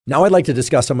Now I'd like to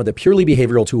discuss some of the purely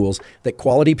behavioral tools that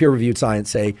quality peer-reviewed science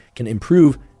say can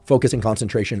improve focus and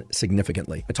concentration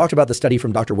significantly. I talked about the study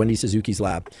from Dr. Wendy Suzuki's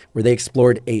lab, where they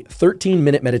explored a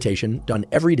 13-minute meditation done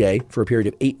every day for a period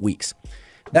of 8 weeks.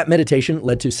 That meditation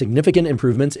led to significant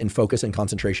improvements in focus and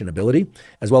concentration ability,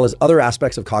 as well as other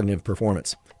aspects of cognitive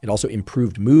performance. It also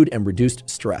improved mood and reduced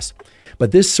stress.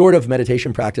 But this sort of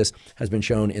meditation practice has been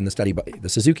shown in the study by the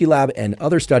Suzuki lab and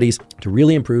other studies to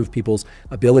really improve people's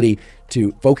ability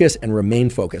to focus and remain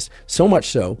focused. So much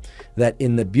so that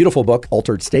in the beautiful book,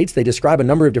 Altered States, they describe a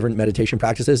number of different meditation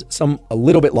practices, some a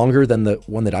little bit longer than the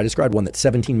one that I described, one that's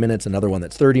 17 minutes, another one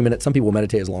that's 30 minutes. Some people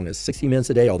meditate as long as 60 minutes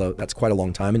a day, although that's quite a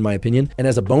long time in my opinion. And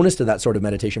as a bonus to that sort of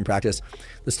meditation practice,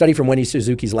 the study from Wendy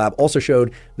Suzuki's lab also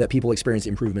showed that people experience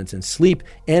improvements in sleep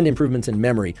and improvements in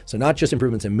memory. So not just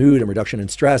improvements in mood and reduction in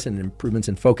stress and improvements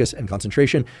in focus and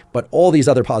concentration, but all these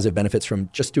other positive benefits from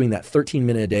just doing that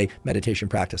 13-minute a day meditation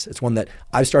practice. It's one that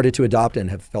I've started to adopt and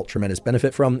have felt tremendous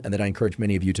benefit from, and that I encourage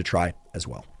many of you to try as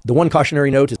well. The one cautionary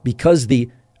note is because the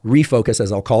refocus,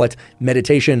 as I'll call it,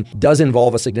 meditation does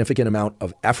involve a significant amount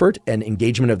of effort and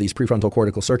engagement of these prefrontal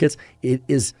cortical circuits, it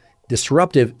is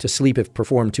disruptive to sleep if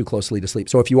performed too closely to sleep.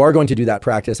 So if you are going to do that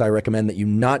practice, I recommend that you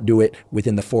not do it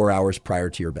within the 4 hours prior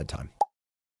to your bedtime.